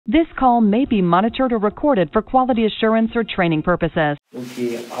This call may be monitored or recorded for quality assurance or training purposes.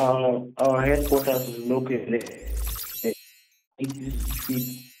 Okay, our headquarters is located at 80th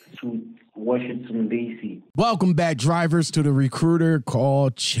Street, Suite, Washington, D.C. Welcome back, drivers, to the Recruiter Call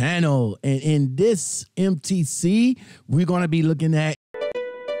channel. And in this MTC, we're going to be looking at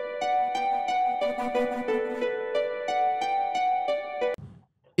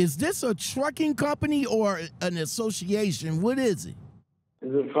is this a trucking company or an association? What is it?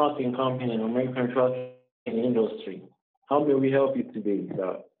 It's a trucking company, an American trucking industry. How may we help you today,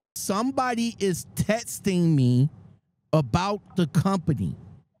 sir? Somebody is texting me about the company,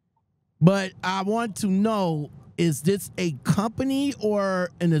 but I want to know, is this a company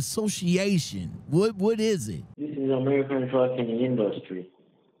or an association? What is it? This is American trucking industry.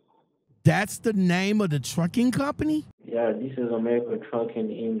 That's the name of the trucking company? Yeah, this is American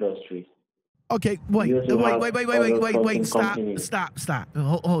trucking industry. Okay, wait, stop.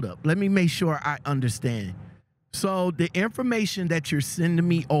 Hold up. Let me make sure I understand. So the information that you're sending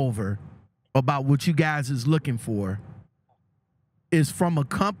me over about what you guys is looking for is from a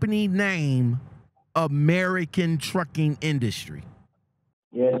company named American Trucking Industry.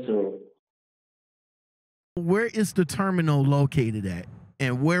 Yes, sir. Where is the terminal located at?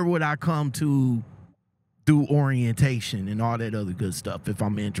 And where would I come to do orientation and all that other good stuff if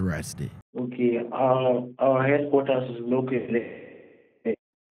I'm interested? Okay, our headquarters is located at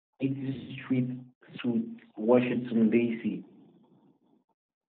 80th Street, Suite, Washington, D.C.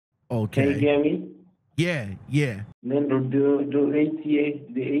 Okay. Can you hear me? Yeah. Then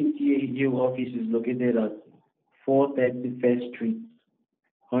the ATA office is located at 431st Street,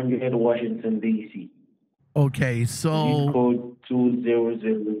 100 Washington, D.C. Okay, so zip code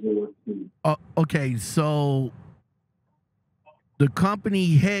 20002. Okay, so the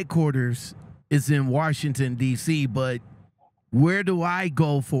company headquarters is in Washington, D.C., but where do I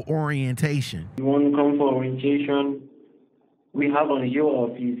go for orientation? You want to come for orientation? We have a new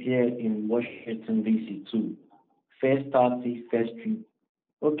office here in Washington, D.C. too. First 31st Street.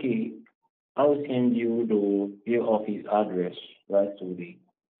 Okay, I'll send you the new office address right away.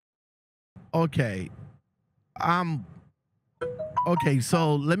 Okay. Okay,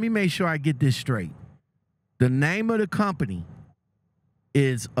 so let me make sure I get this straight. The name of the company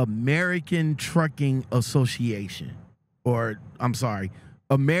is American Trucking Association, or I'm sorry,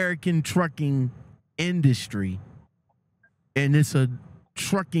 American Trucking Industry, and it's a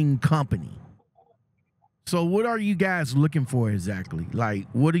trucking company. So what are you guys looking for exactly? Like,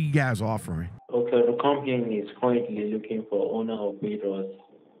 what are you guys offering? Okay, the company is currently looking for owner-operators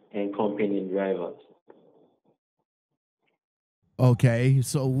and company drivers. Okay,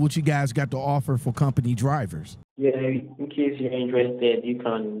 so what you guys got to offer for company drivers? Yeah, in case you're interested, you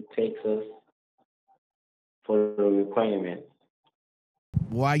can text us for the requirement.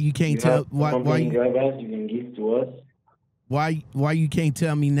 Why you can't tell company drivers you can give to us? Why you can't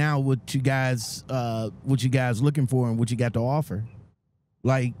tell me now what you guys looking for and what you got to offer?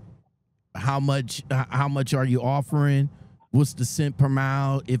 Like how much are you offering? What's the cent per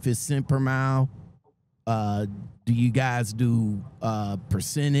mile? If it's cent per mile, do you guys do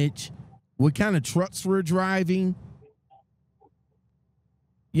percentage? What kind of trucks we're driving?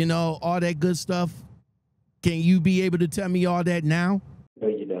 You know, all that good stuff. Can you be able to tell me all that now?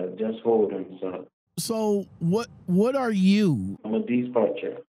 Just hold on, sir. So what are you? I'm a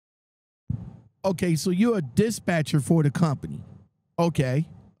dispatcher. Okay, so you're a dispatcher for the company. Okay.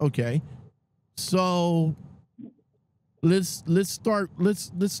 So let's start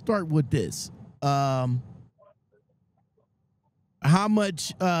with this. How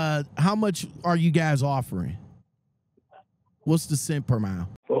much are you guys offering? What's the cent per mile?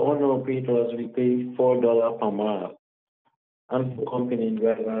 For owner operators, we pay $4 per mile. And for company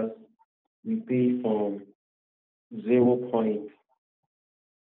drivers, we pay from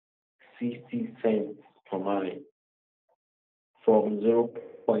 0.60 cents per mile. From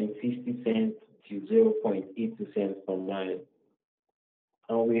 0.60 cents to 0.80 cents per mile.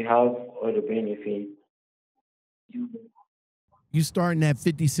 And we have other benefits. You starting at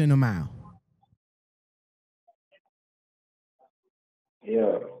 50 cents a mile.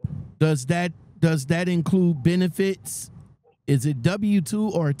 Yeah. Does that include benefits? Is it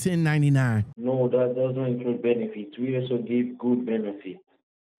W-2 or 1099? No, that doesn't include benefits. We also give good benefits.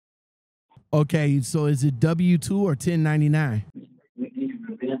 Okay, so is it W-2 or 1099? We give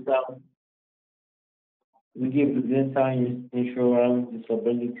the dental insurance,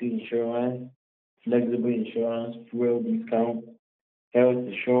 disability insurance, flexible insurance, fuel discount, health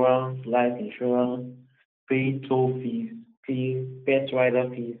insurance, life insurance, paid toll fees, pet rider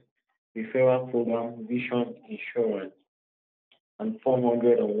fees, referral program, vision insurance. and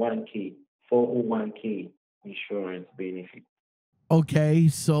 401k, 401k insurance benefit. Okay,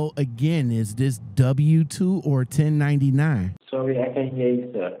 so again, is this W-2 or 1099? Sorry, I can hear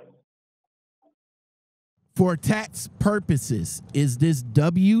you, sir. For tax purposes, is this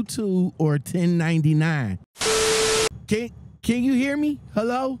W-2 or 1099? Can you hear me?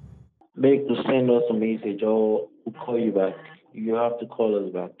 Hello? Beg to send us a message or we'll call you back. You have to call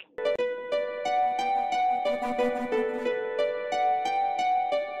us back.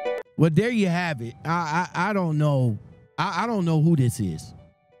 Well, there you have it. I don't know. I don't know who this is.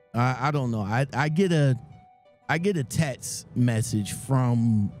 I don't know. I get a text message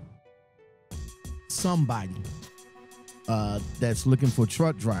from somebody that's looking for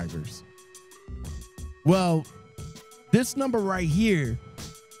truck drivers. Well, this number right here,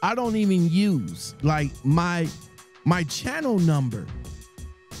 I don't even use. Like my channel number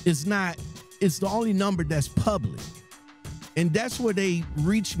is not, it's the only number that's public. And that's where they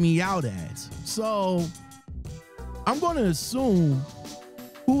reach me out as. So I'm going to assume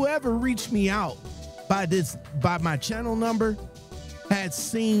whoever reached me out by my channel number had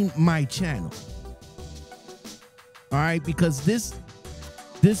seen my channel. All right, because this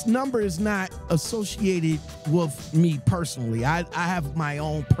number is not associated with me personally. I have my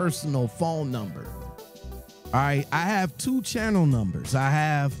own personal phone number. All right, I have two channel numbers. I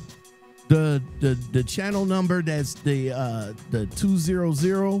have the channel number that's the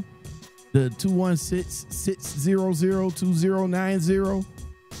 200, the 216-600-2090.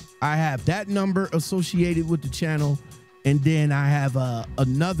 I have that number associated with the channel, and then I have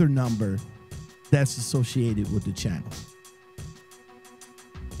another number that's associated with the channel.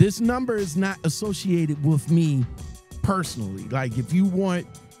 This number is not associated with me personally. Like if you want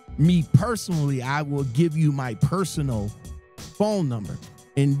me personally, I will give you my personal phone number.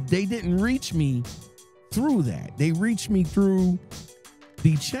 And they didn't reach me through that. They reached me through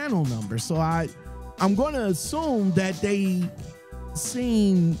the channel number. So I'm going to assume that they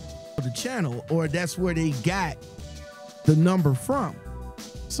seen the channel, or that's where they got the number from.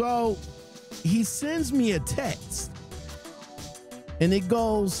 So he sends me a text and it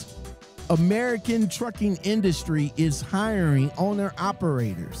goes, American trucking industry is hiring owner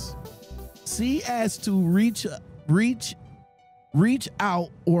operators. See as to reach out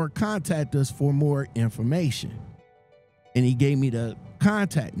or contact us for more information. And he gave me the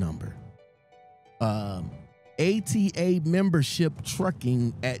contact number. ATA membership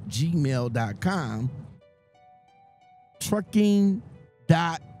trucking at gmail.com, trucking.org.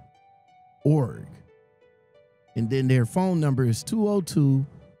 And then their phone number is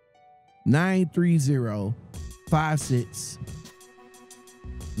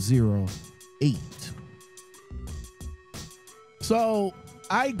 202-930-5608. So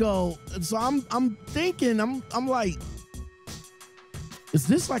I go, so I'm thinking, I'm like, is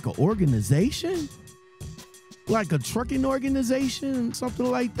this like an organization? Like a trucking organization, something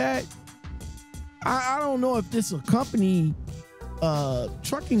like that? I don't know if this is a company,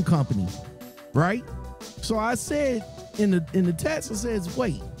 trucking company, right? So I said in the text, I says,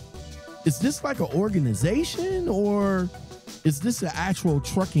 wait, is this like an organization or is this an actual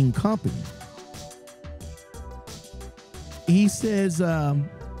trucking company? He says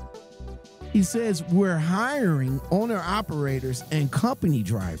we're hiring owner operators and company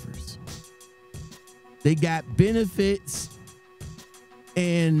drivers. They got benefits,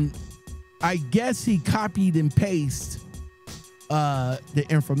 and I guess he copied and pasted the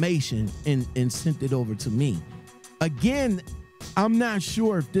information and sent it over to me. Again, I'm not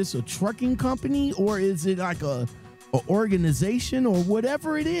sure if this is a trucking company or is it like a organization or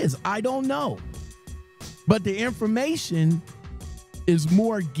whatever it is. I don't know. But the information is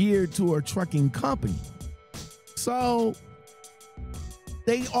more geared to a trucking company. So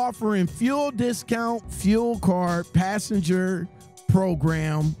they offering fuel discount, fuel card, passenger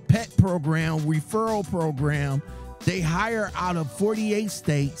program, pet program, referral program. They hire out of 48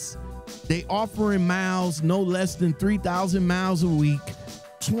 states. They offering miles no less than 3,000 miles a week.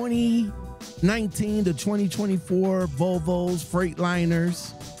 2019 to 2024 Volvos,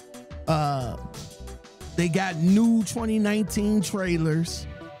 Freightliners. They got new 2019 trailers.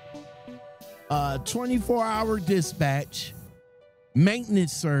 24-hour dispatch,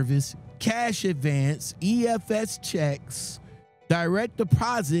 maintenance service, cash advance, EFS checks, direct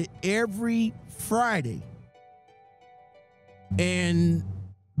deposit every Friday. And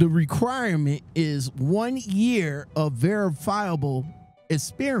the requirement is 1 year of verifiable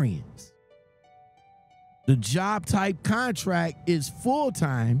experience. The job type contract is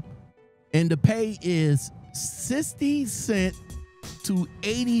full-time, and the pay is 60 cents to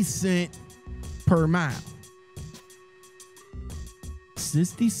 80 cents per mile.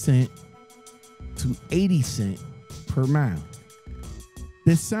 60 cent to 80 cent per mile.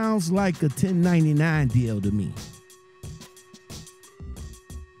 This sounds like a 1099 deal to me.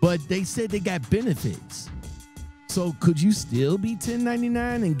 But they said they got benefits. So could you still be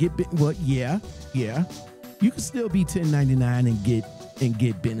 1099 and get well, yeah. You can still be 1099 and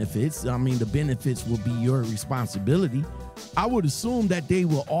get benefits. I mean, the benefits will be your responsibility. I would assume that they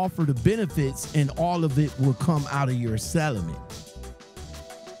will offer the benefits and all of it will come out of your settlement.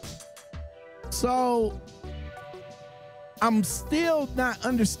 So I'm still not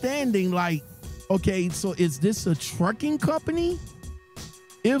understanding, like, okay, so is this a trucking company?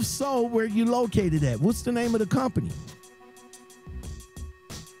 If so, where you located at? What's the name of the company?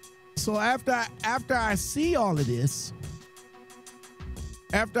 So after I see all of this,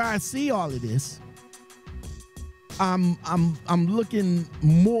 I'm looking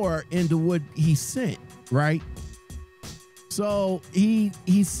more into what he sent, right? So he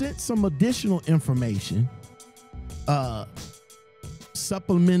sent some additional information.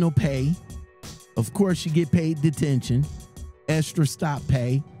 Supplemental pay. Of course, you get paid detention, extra stop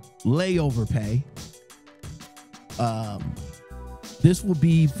pay, layover pay. This will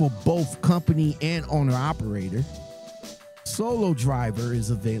be for both company and owner-operator. Solo driver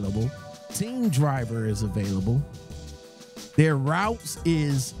is available. Team driver is available. Their routes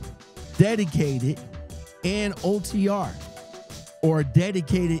is dedicated and OTR or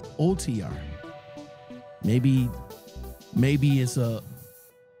dedicated OTR. Maybe it's a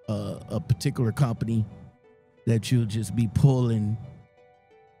particular company that you'll just be pulling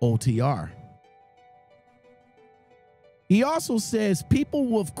OTR. He also says people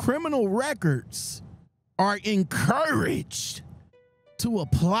with criminal records are encouraged to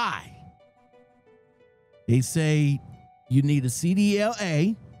apply. They say you need a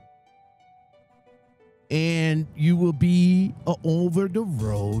CDLA and you will be an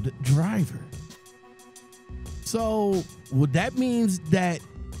over-the-road driver. So would that mean that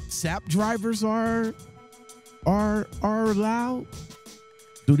SAP drivers are allowed?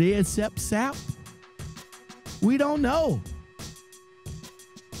 Do they accept SAP? We don't know.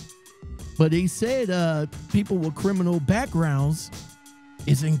 But they said people with criminal backgrounds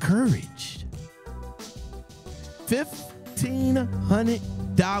is encouraged. $1,500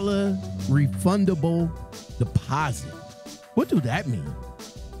 refundable deposit. What do that mean?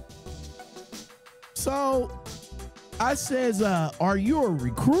 So I says, are you a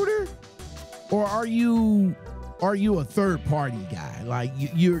recruiter or are you a third party guy? Like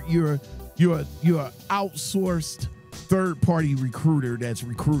you're an outsourced third party recruiter that's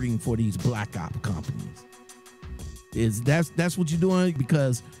recruiting for these black op companies. That's what you're doing?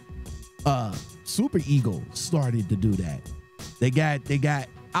 Because Super Eagle started to do that. They got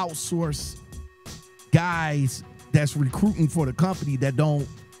outsourced guys that's recruiting for the company that don't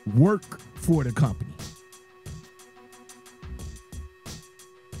work for the company.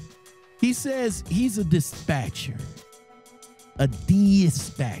 He says he's a dispatcher. A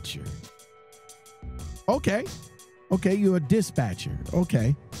dispatcher. Okay, you're a dispatcher.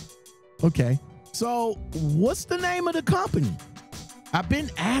 Okay. So what's the name of the company? I've been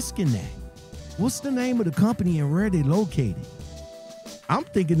asking that. What's the name of the company and where they located? I'm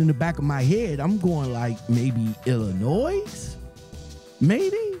thinking in the back of my head, I'm going like maybe Illinois?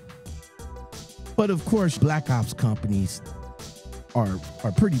 Maybe? But of course, black ops companies are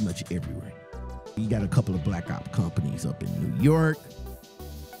pretty much everywhere. You got a couple of black op companies up in New York.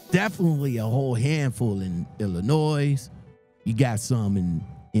 Definitely a whole handful in Illinois. You got some in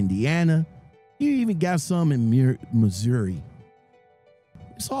Indiana. You even got some in Missouri.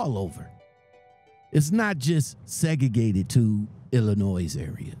 It's all over. It's not just segregated to Illinois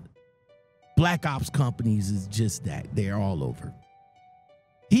area. Black ops companies is just that. They're all over.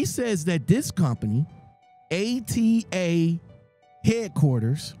 He says that this company, ATA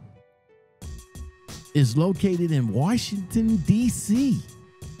headquarters, is located in Washington, D.C.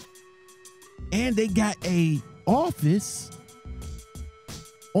 And they got a office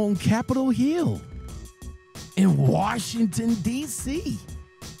on Capitol Hill in Washington, D.C.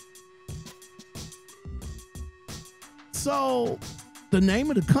 So the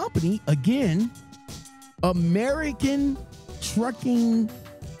name of the company, again, American Trucking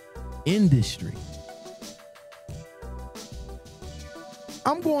Industry.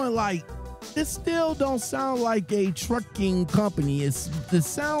 I'm going like, this still don't sound like a trucking company. This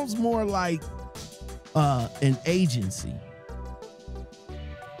sounds more like an agency.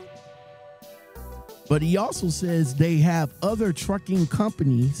 But he also says they have other trucking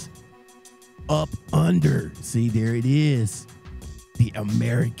companies up under. See, there it is. The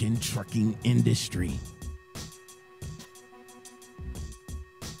American Trucking Industry.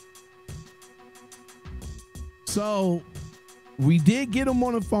 So we did get him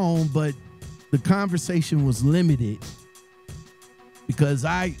on the phone, but the conversation was limited because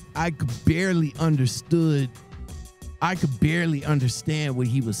I could barely understand what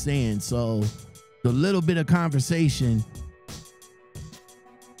he was saying. So the little bit of conversation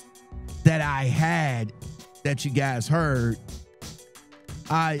that I had that you guys heard,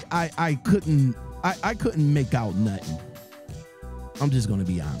 I couldn't make out nothing. I'm just gonna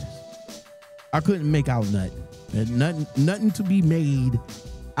be honest. I couldn't make out nothing. There's nothing to be made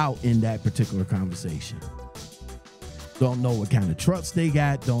out in that particular conversation. Don't know what kind of trucks they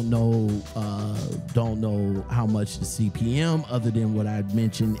got. Don't know how much the CPM other than what I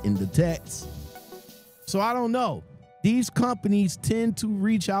mentioned in the text. So I don't know. These companies tend to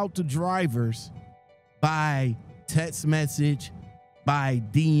reach out to drivers by text message, by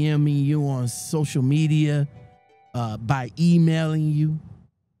DMing you on social media, by emailing you.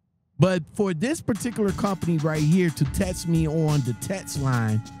 But for this particular company right here to text me on the text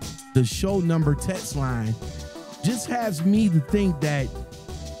line, the show number text line, just has me to think that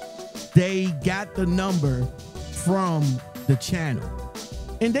they got the number from the channel.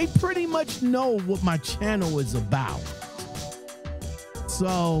 And they pretty much know what my channel is about.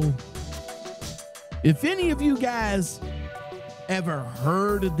 So if any of you guys ever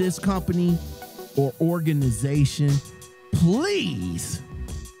heard of this company or organization, please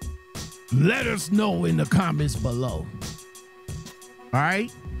let us know in the comments below. All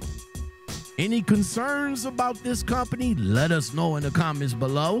right? Any concerns about this company? Let us know in the comments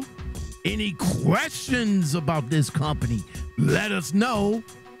below. Any questions about this company? Let us know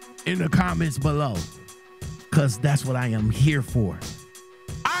in the comments below. Because that's what I am here for.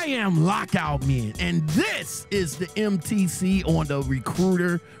 I am Lockoutmen, and this is the MTC on the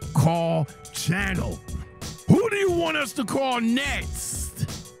Recruiter Call channel. Who do you want us to call next?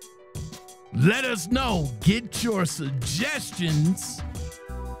 Let us know. Get your suggestions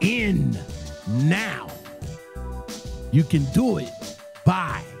in now. You can do it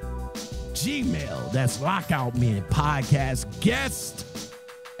by Gmail. That's lockoutmenpodcastguest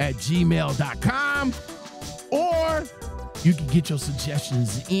at gmail.com. Or you can get your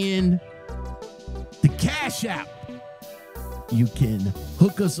suggestions in the Cash App. You can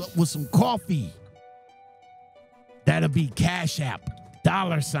hook us up with some coffee. That'll be Cash App,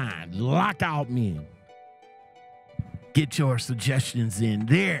 $ Lockoutmen. Get your suggestions in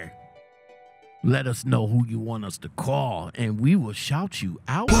there. Let us know who you want us to call, and we will shout you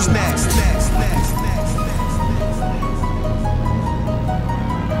out. Who's next?